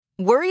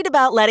Worried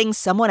about letting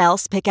someone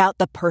else pick out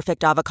the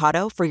perfect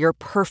avocado for your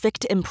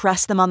perfect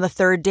impress them on the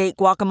third date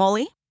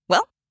guacamole?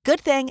 Well, good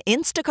thing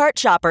Instacart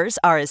shoppers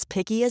are as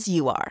picky as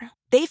you are.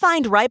 They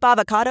find ripe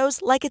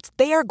avocados like it's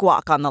their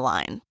guac on the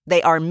line.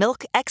 They are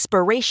milk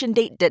expiration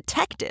date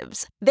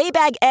detectives. They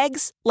bag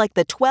eggs like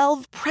the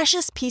 12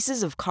 precious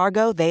pieces of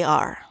cargo they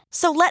are.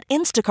 So let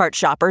Instacart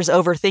shoppers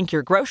overthink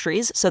your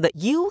groceries so that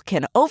you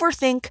can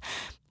overthink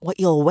what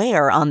you'll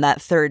wear on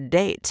that third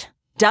date.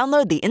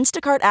 Download the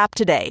Instacart app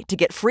today to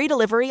get free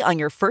delivery on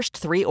your first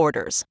 3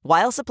 orders,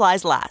 while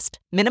supplies last.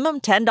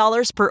 Minimum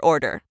 $10 per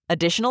order.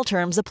 Additional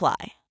terms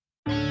apply.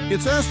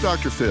 It's Ask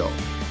Dr. Phil.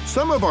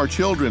 Some of our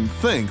children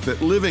think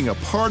that living a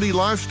party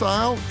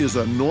lifestyle is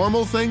a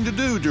normal thing to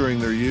do during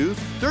their youth.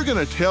 They're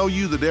going to tell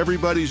you that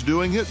everybody's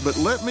doing it, but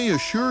let me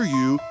assure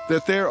you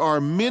that there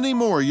are many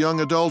more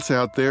young adults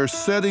out there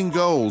setting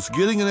goals,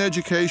 getting an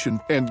education,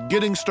 and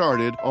getting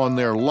started on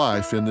their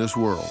life in this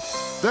world.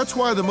 That's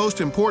why the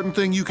most important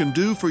thing you can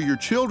do for your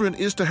children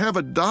is to have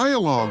a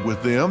dialogue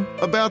with them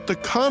about the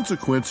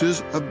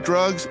consequences of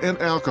drugs and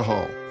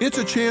alcohol. It's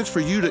a chance for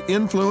you to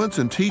influence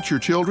and teach your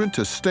children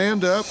to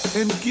stand up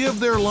and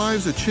give their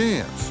lives a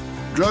chance.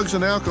 Drugs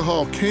and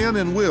alcohol can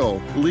and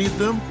will lead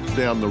them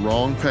down the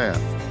wrong path.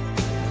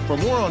 For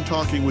more on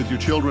talking with your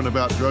children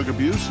about drug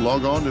abuse,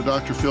 log on to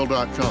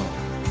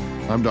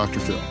drphil.com. I'm Dr.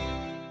 Phil.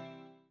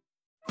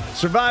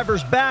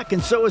 Survivor's back,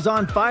 and so is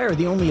On Fire,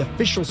 the only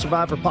official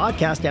Survivor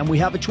podcast, and we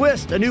have a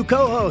twist, a new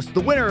co-host,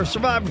 the winner of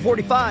Survivor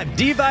 45,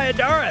 Dee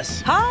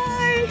Valladares.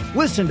 Hi!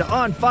 Listen to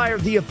On Fire,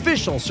 the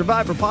official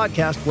Survivor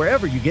podcast,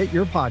 wherever you get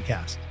your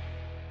podcast.